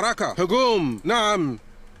إلى المعركة هجوم نعم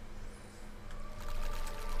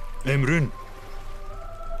Emrin.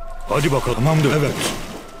 Hadi bakalım. Tamamdır. Evet.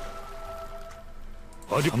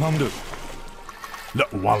 Hadi tamamdır. La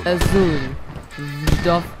vallahi. Azul.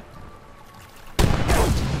 Dof.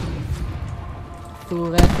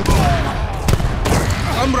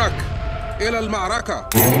 أمرك إلى المعركة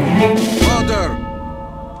حاضر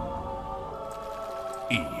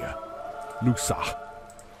İyi. Lusa.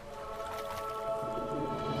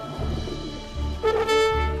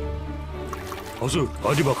 Hazır.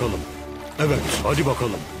 Hadi bakalım. Evet. Hadi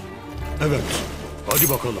bakalım. Evet. Hadi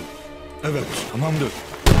bakalım. Evet. Tamamdır.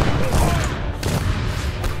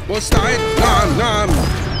 مستعد نعم نعم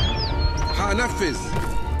هنفذ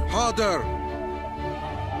حاضر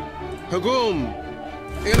هجوم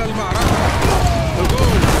إلى المعركة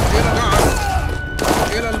هجوم إلى نعم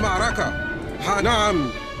إلى المعركة نعم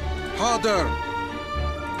حاضر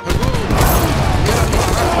هجوم إلى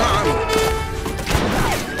المعركة نعم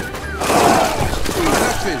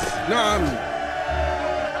هنفذ نعم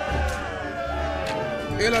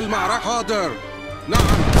إلى المعركة حاضر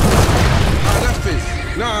نعم هنفذ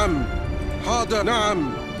نعم حاضر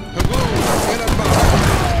نعم هجوم إلى المعركة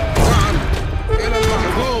نعم إلى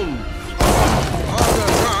هجوم حاضر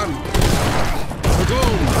نعم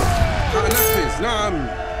هجوم هنفذ نعم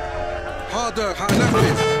حاضر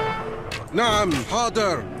هنفذ نعم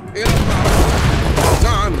حاضر إلى المعركة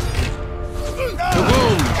نعم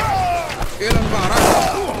هجوم إلى المعركة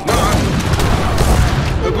نعم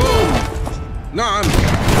هجوم نعم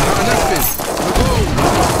هنفذ هجوم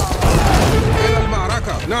إلى المعركة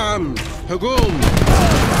نعم هجوم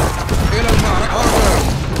إلى المعركة حاضر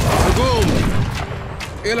هجوم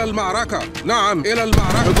إلى المعركة نعم إلى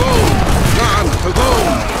المعركة هجوم نعم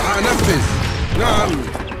هجوم هنفذ نعم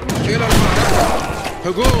إلى المعركة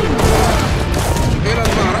هجوم إلى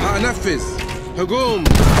المعركة هنفذ هجوم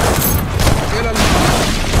إلى المعركة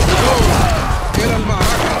هجوم إلى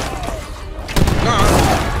المعركة نعم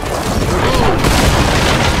هجوم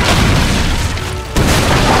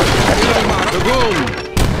إلى المعركة هجوم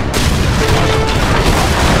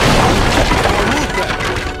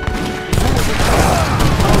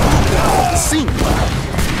Sim!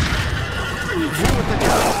 Vou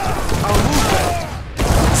atacar! À luta!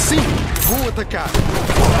 Sim! Vou atacar!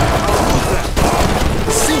 À luta!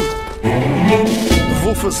 Sim!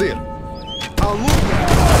 Vou fazer! À luta!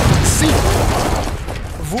 Sim!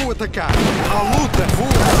 Vou atacar! À luta! Vou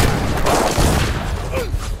atacar!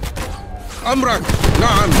 أمرك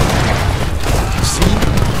نعم Sim!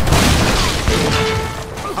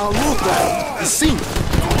 À luta! Sim!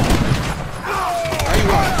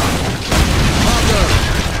 أيوة حاضر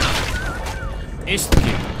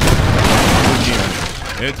Istki.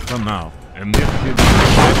 Etkamau. Emnechted.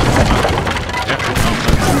 Etkamau.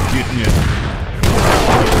 Shukitnir.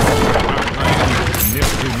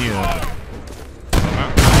 Neftenya.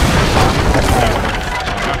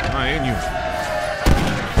 Raknaenu.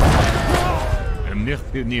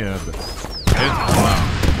 Emnechtenia. Etkamau.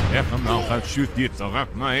 Etkamau gaat shutit.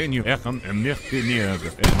 Raknaenu. Ekam emnechtenia.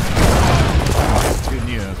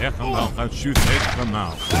 Etkamau gaat shut.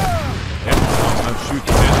 Etkamau. Etkamau gaat shut.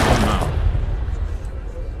 Etkamau.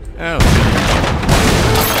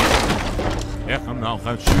 Etkamau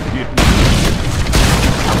gaat shut.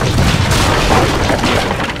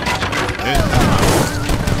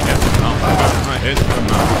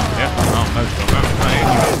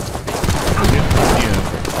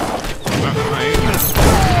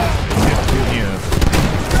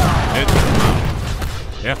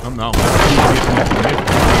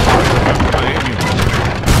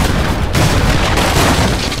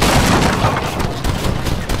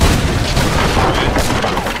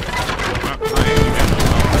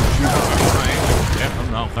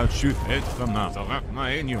 Shoot it from now. So rock my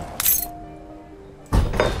in you.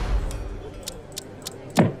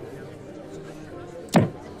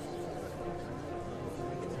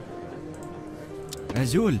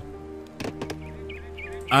 Azul.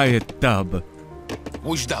 Ayetab.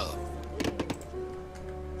 وش دار؟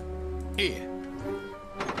 ايه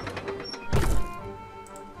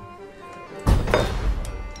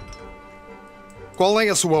Qual é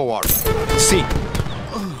a sua ordem? Sim.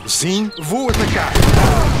 Sim, vou atacar.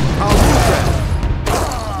 À luta.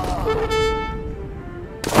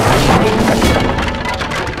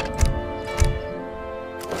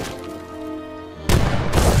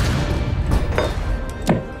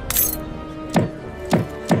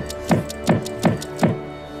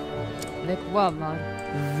 Lek Wamar.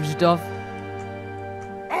 Vždov.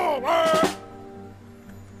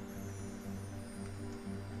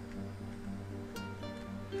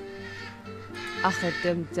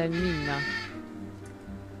 Achetem Temina.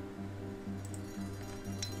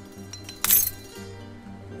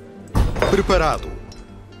 Preparado.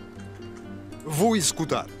 Vou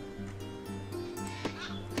executar.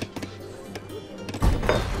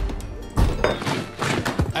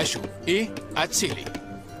 اشو ايه اتسيلي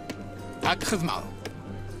هاك خدمة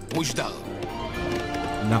وش دار؟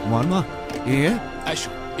 Nakwarma. Yeah. اشو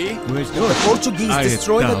ايه The Portuguese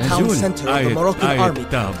destroyed the town center of the Moroccan army.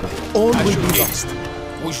 All will be lost.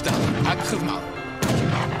 وش دار؟ هاك خدمة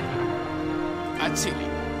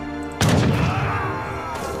اتسيلي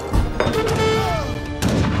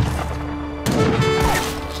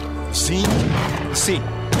Sim. Sim.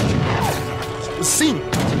 Sim.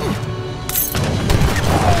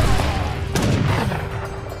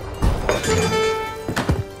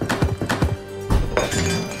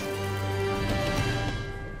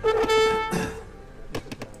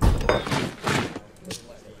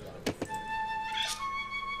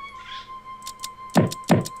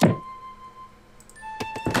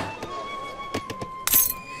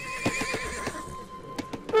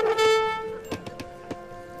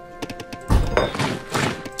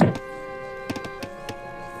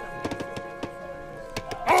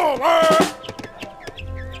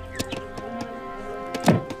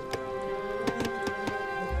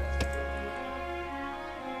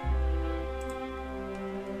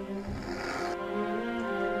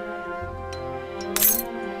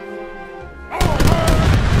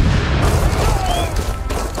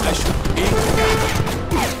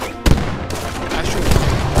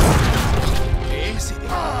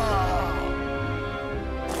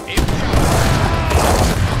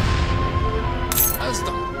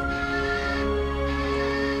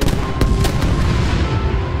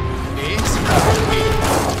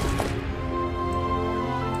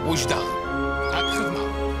 وجدان أكخدمة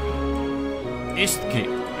Istki,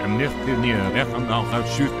 Neftenya, Echenau,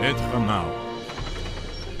 Shoot Etchenau.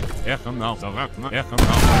 Echenau, Zarakna,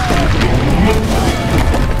 Echenau.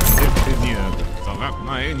 Neftenya,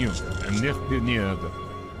 Zarakna Enu, Neftenya.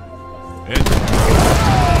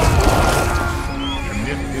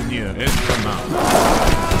 Neftenya, Etchenau.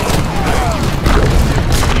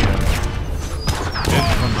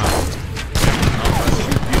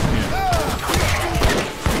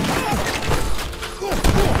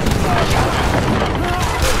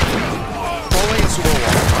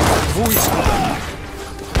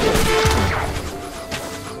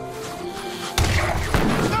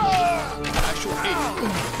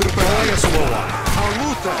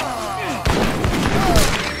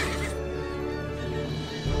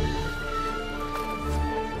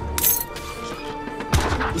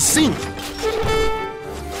 Sim!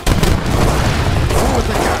 Vou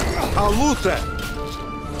atacar! À luta!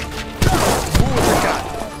 Vou atacar!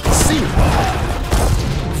 Sim!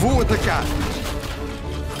 Vou atacar!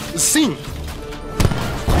 Sim!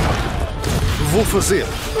 Vou fazer!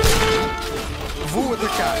 Vou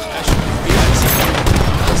atacar!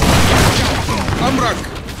 أمرك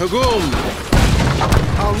هجوم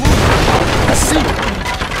À luta! Sim!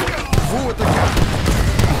 Vou atacar!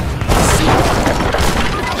 Sim!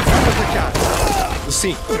 Vou atacar!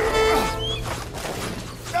 Sim!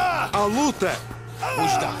 À luta!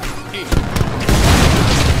 وجدان إيه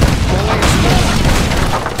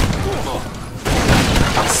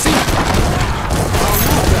Sim! À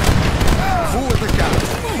luta! Vou atacar!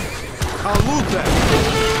 À luta!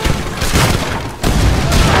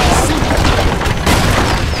 Sim!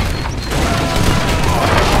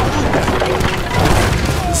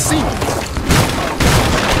 Sim!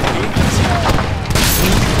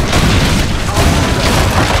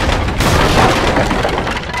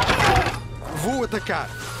 Vou atacar!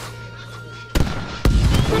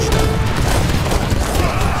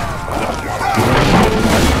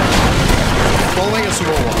 Qual é a sua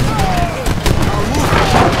ordem? À luta!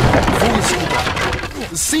 Vou escutar!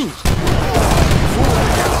 Sim! Vou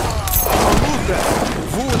atacar! À luta!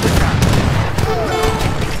 Vou atacar!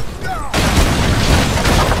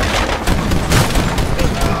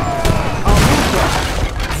 À luta!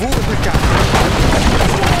 Vou atacar!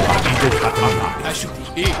 أشوف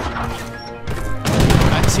إيه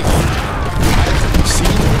أتسير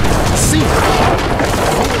Sim! Sim!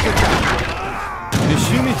 Vou atacar!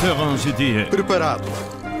 Deixe-me te ranger. Preparado!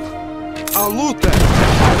 À luta!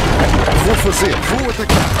 Vou fazer! Vou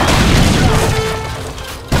atacar!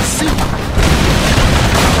 Sim!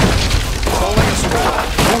 Qual é a sua ordem?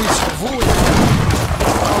 Vou atacar!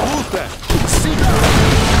 À luta! Sim!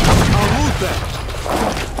 À luta!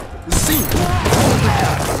 Sim! Vou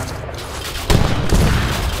atacar!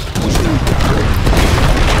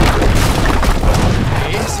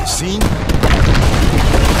 Sim!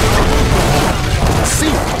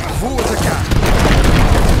 Sim! Vou atacar!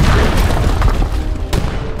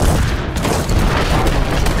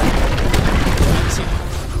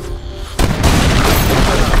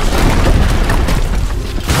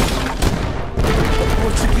 The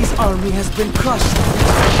Portuguese army has been crushed.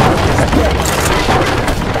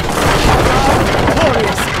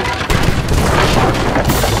 Warriors!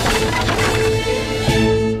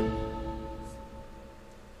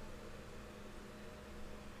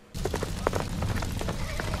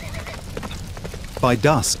 By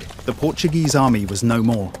dusk, the Portuguese army was no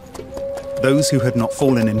more. Those who had not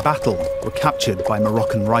fallen in battle were captured by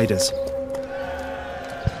Moroccan riders.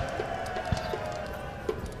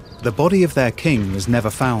 The body of their king was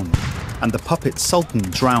never found, and the puppet sultan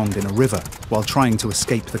drowned in a river while trying to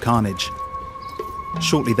escape the carnage.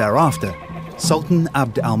 Shortly thereafter, Sultan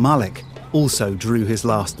Abd al-Malik also drew his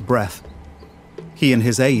last breath. He and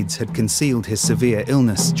his aides had concealed his severe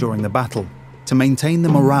illness during the battle to maintain the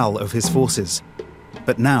morale of his forces.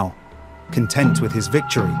 But now, content with his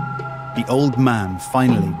victory, the old man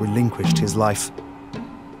finally relinquished his life.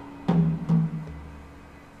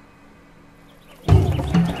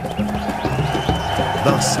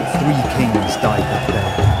 Thus, 3 kings died that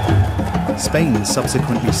day. Spain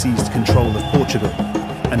subsequently seized control of Portugal,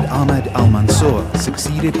 and Ahmed al-Mansur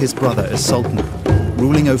succeeded his brother as Sultan,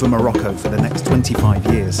 ruling over Morocco for the next 25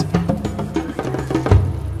 years.